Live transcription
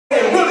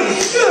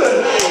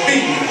be.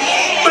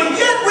 But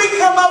yet we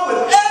come up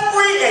with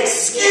every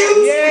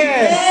excuse we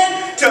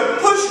can to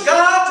push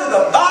God to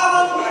the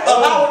bottom of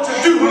our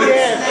to-do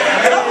list.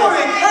 And I want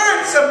to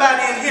encourage somebody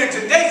in here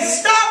today,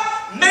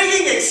 stop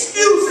making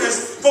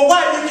excuses for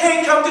why you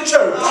can't come to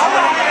church.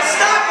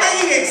 Stop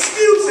making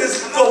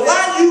excuses for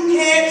why you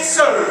can't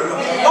serve.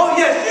 Oh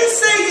yes, you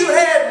say you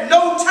had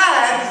no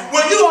time,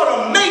 well you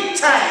ought to make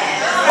time.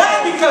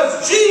 Why?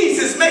 Because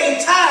Jesus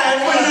made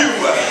time for you.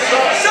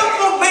 Some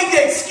folk make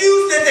the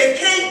excuse that they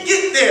can't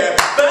get there,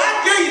 but I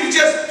dare you to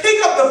just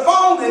pick up the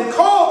phone and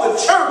call the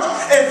church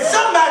and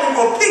somebody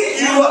will pick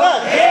you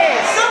up.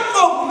 Some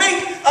folk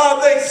make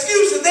the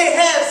excuse that they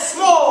have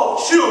small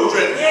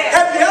children.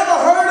 Have you ever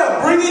heard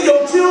of bringing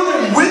your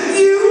children with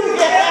you?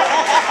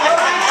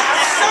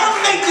 Some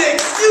make the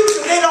excuse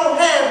that they don't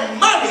have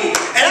money.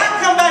 And I've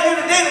come by here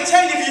today to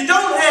tell you, if you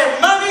don't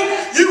have money,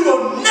 you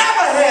will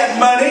never have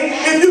money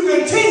if you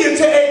continue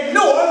to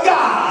ignore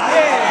God.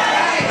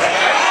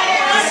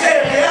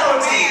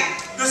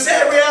 The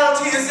sad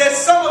reality is that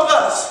some of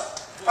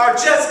us are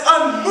just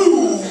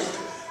unmoved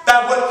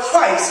by what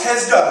Christ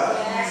has done.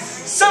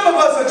 Some of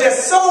us are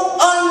just so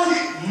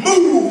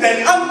unmoved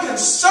and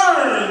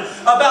unconcerned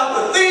about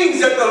the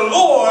things that the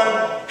Lord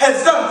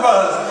has done for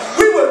us.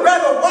 We would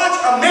rather watch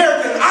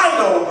American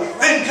Idol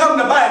than come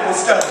to Bible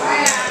study.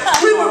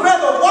 We would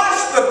rather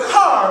wash the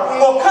car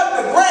or cut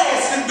the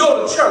grass than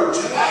go to church.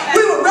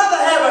 We would rather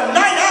have a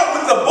night out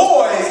with the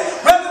boys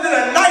rather than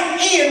a night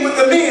in with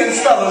the men's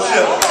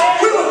fellowship.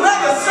 We would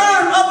rather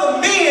serve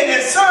other men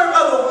and serve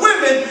other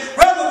women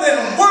rather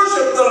than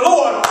worship the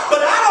Lord.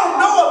 But I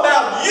don't know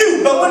about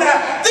you, but when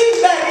I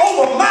think back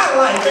over my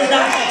life and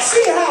I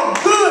see how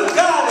good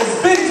God has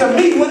been to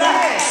me, when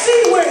I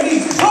see where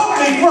He's brought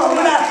me from,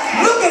 when I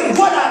look at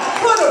what I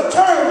could have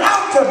turned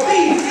out to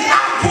be,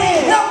 I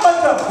can't help but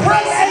to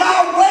press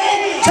my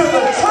way to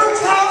the church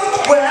house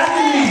where I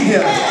can meet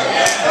Him.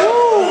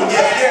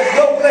 Yes,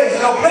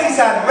 there's no place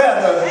I'd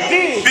rather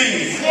be.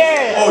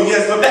 Oh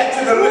yes, but back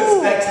to the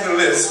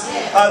list,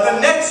 the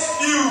next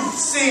few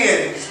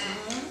sins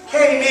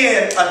came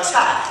in a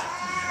tie.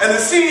 And the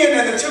sin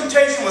and the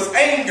temptation was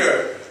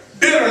anger,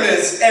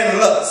 bitterness, and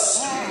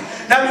lust.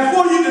 Now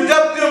before you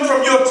deduct them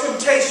from your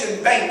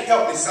temptation bank,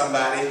 help me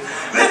somebody,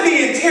 let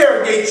me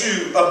interrogate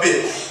you a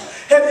bit.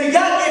 Have you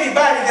got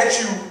anybody that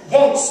you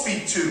won't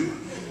speak to?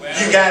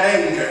 You got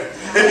anger.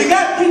 If you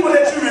got people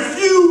that you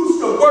refuse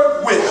to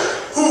work with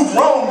who've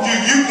wronged you,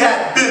 you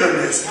got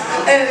bitterness.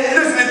 And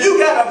listen, if you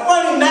got a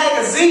funny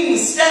magazine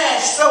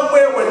stashed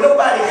somewhere where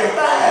nobody can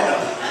find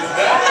them,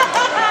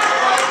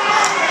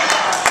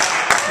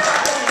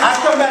 I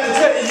come back to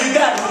tell you, you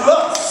got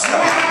lust.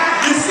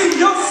 You see,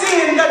 your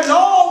sin doesn't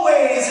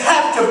always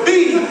have to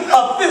be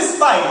a fist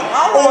fight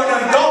or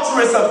an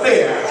adulterous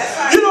affair.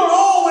 You don't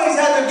always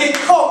have to get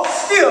caught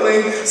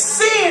stealing.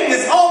 Sin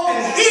is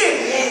often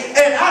hidden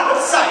and out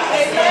of sight.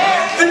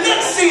 The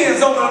next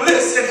sins on the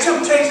list and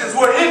temptations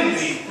were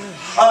envy.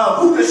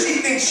 Who does she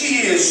think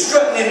she is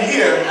strutting in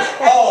here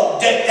all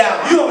decked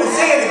out? You only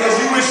saying it because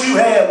you wish you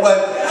had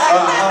what?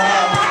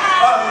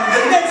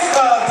 The next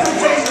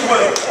temptation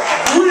was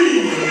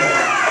greed.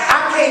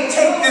 I can't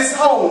take this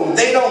home.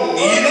 They don't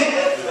need it.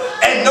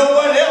 And no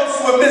one else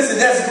will miss it.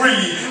 That's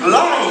greed.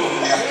 Lying.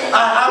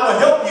 I will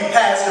help you,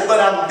 Pastor, but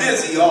I'm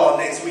busy all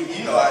next week.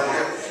 You know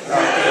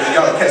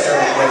y'all catch that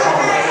on the way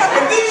home.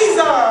 But these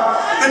are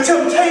the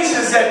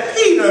temptations that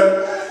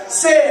Peter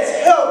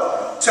says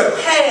help to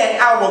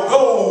pad our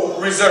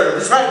gold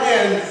reserve. It's right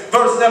there in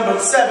verse number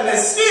 7. And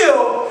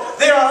still,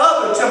 there are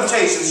other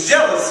temptations.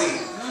 Jealousy,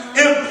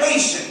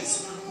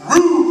 impatience,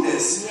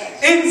 rudeness,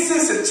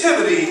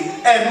 insensitivity,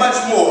 and much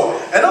more.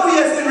 And oh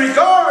yes, in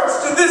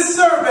regards to this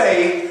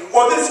survey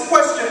or this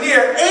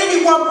questionnaire,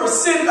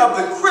 81% of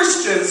the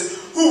Christians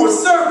who were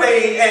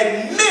surveyed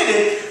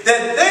admitted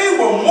that they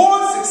were more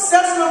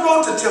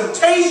susceptible to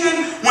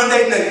temptation when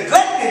they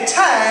neglected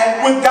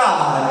time with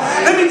God.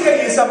 Let me tell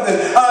you something.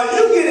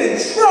 You get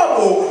in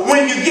trouble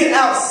when you get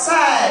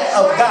outside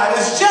of God.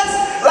 It's just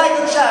like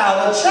a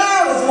child. A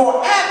child is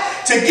more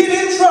apt to get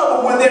in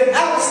trouble when they're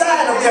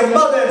outside of their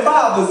mother and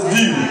father's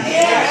view.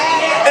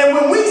 And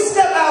when we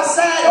step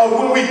outside, or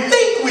when we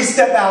think we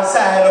step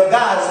outside of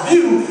God's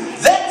view,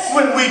 that's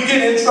when we get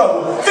in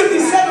trouble.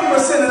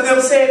 57% of them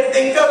said that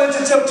they fell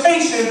into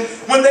temptation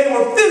when they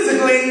were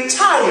physically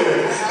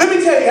tired. Let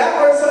me tell you,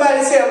 I heard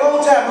somebody say a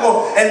long time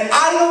ago, an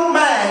idle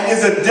mind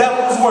is a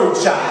devil's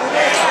workshop.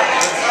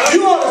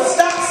 You ought to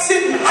stop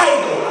sitting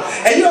idle.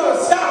 And you ought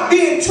to stop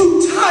being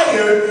too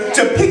tired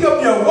to pick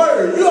up your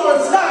word. You ought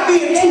to stop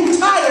being too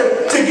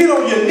tired to get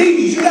on your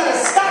knees. You got to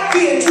stop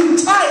being too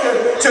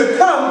tired to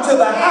come to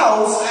the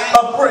house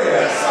of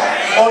prayer.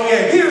 Oh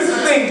yeah, here's the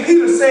thing.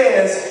 Peter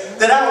says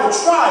that our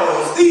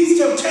trials, these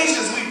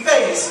temptations we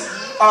face,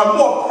 are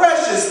more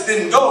precious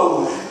than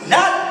gold.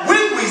 Not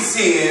when we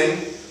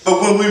sin,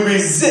 but when we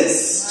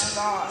resist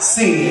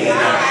sin.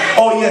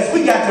 Oh yes,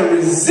 we got to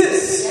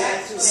resist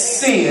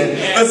sin.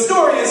 The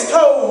story is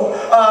told,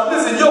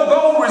 listen, your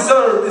gold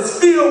reserve is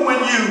filled when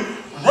you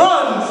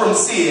run from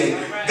sin.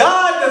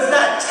 God does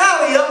not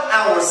tally up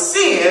our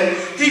sin.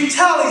 He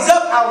tallies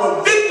up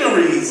our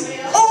victories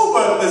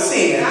over the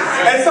sin.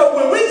 And so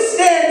when we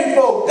stand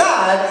before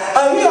God,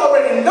 He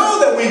already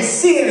knows that we've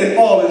sinned and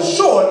fallen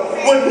short.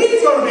 What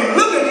He's going to be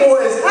looking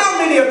for is how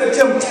many of the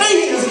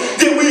temptations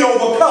did we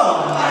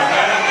overcome.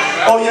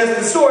 Oh yes,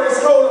 the story is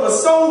told of a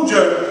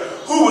soldier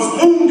who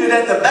was wounded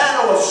at the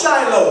Battle of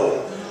Shiloh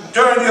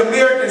during the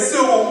American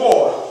Civil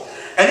War.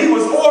 And he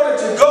was ordered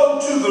to go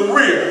to the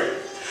rear.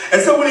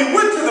 And so when he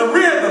went to the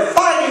rear, the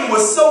fighting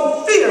was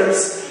so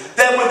fierce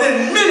that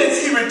within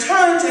minutes he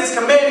returned to his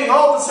commanding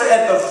officer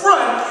at the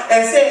front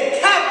and said,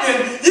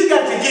 "Captain, you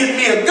got to give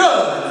me a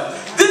gun.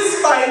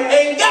 This fight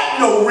ain't got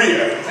no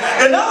rear."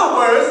 In other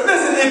words,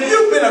 listen, if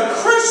you've been a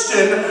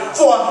Christian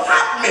for a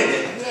hot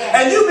minute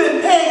and you've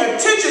been paying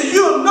attention,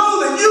 you'll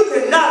know that you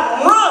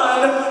cannot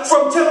run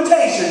from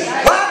temptation.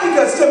 Why?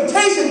 Because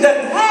temptation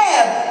doesn't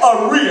have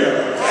a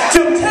rear.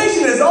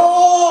 Temptation is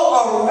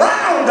all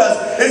around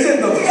us. It's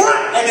in the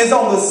front and it's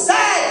on the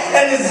side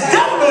and it's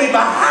definitely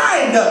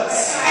behind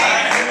us.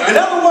 In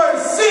other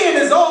words, sin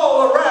is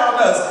all around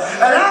us.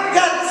 And I've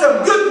got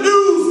some good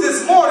news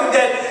this morning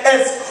that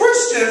as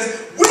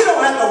Christians, we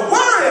don't have to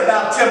worry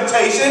about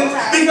temptation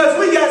because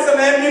we got some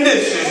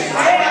ammunition.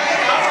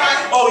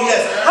 Oh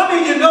yes. How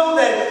many of you know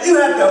that you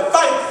have to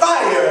fight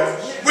fire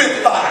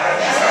with fire?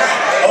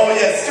 Oh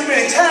yes. Too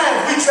many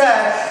times we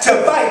try to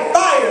fight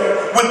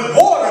fire with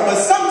water, but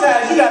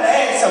sometimes you got to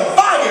add some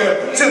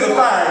fire to the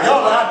fire.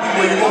 Y'all know I'll be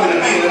where you want me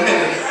to be in a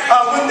minute.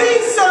 When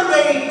these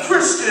surveyed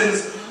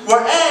Christians were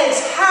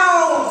asked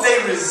how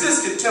they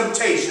resisted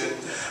temptation,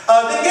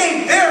 they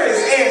gave various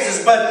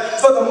answers,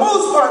 but for the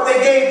most part they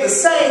gave the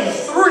same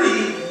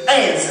three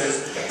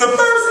answers. The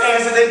first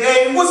answer they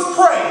gave was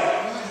pray.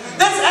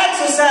 That's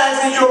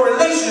exercising your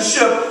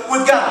relationship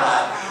with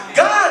God.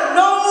 God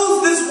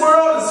knows this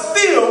world is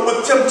filled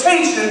with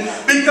temptation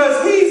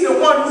because He's the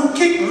one who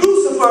kicked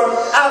Lucifer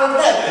out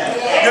of heaven.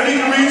 You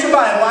need to read your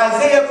Bible,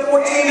 Isaiah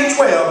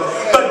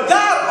 14:12. But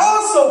God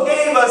also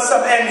gave us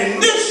some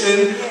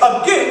ammunition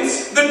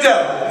against the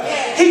devil.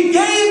 He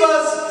gave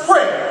us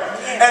prayer.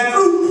 And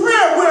through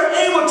prayer, we're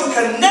able to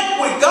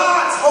connect with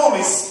God's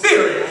Holy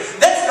Spirit.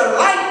 That's the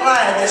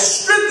lifeline that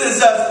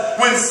strengthens us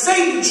when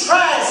Satan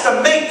tries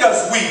to make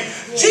us weak.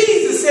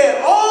 Jesus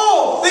said,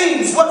 "All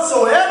things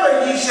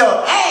whatsoever ye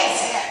shall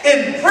ask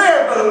in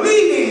prayer,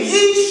 believing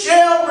ye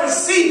shall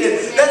receive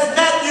it." That's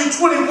Matthew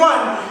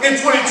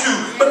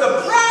 21:22. But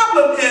the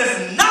problem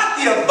is not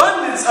the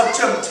abundance of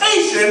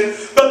temptation,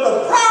 but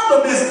the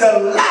problem is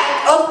the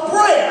lack of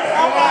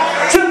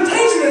prayer.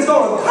 Temptation is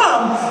going to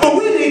come, but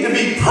we need to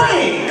be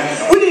praying.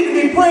 We need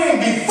to be praying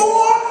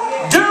before,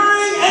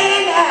 during,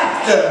 and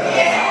after.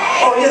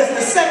 Oh yes,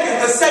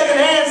 the second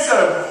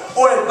answer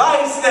or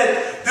advice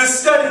that this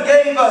study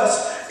gave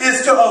us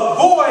is to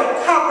avoid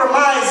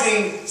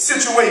compromising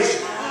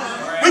situations.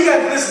 We got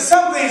to listen.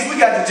 Some things we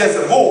got to just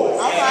avoid.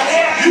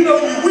 You know,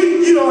 you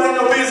weak. You don't have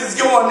no business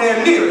going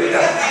there near it.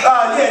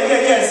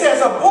 It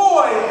says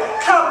avoid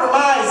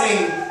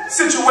compromising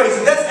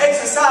situations. That's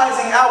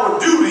exercising our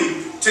duty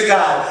to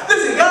God.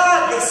 Listen,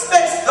 God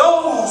expects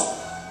those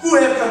who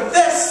have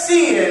confessed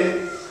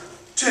sin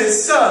to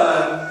His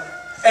Son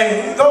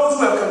and those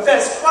who have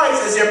confessed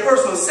Christ as their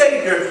personal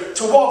Savior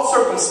to walk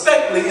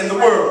circumspectly in the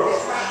world.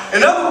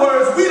 In other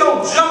words, we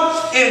don't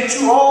jump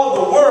into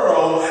all the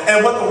world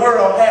and what the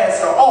world has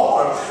to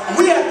offer.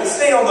 We have to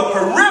stay on the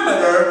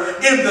perimeter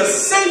in the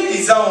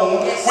safety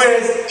zone where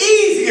it's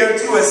easier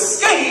to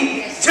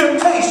escape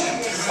temptation.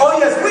 Oh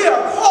yes, we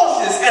are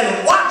cautious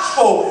and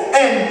watchful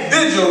and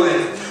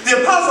vigilant.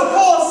 The Apostle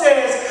Paul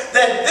says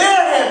that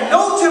there have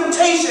no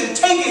temptation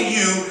taken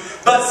you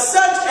but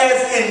such as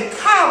in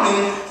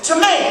common to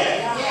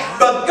man.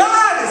 But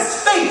God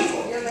is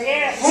faithful,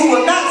 who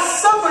will not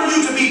suffer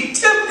you to be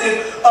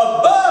tempted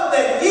above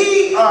that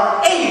ye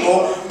are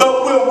able,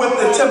 but will with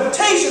the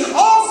temptation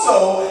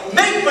also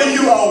make for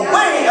you a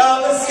way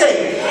of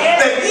escape,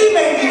 that ye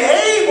may be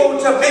able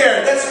to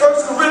bear it. That's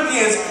 1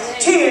 Corinthians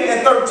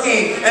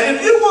 10:13. And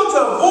if you want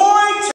to avoid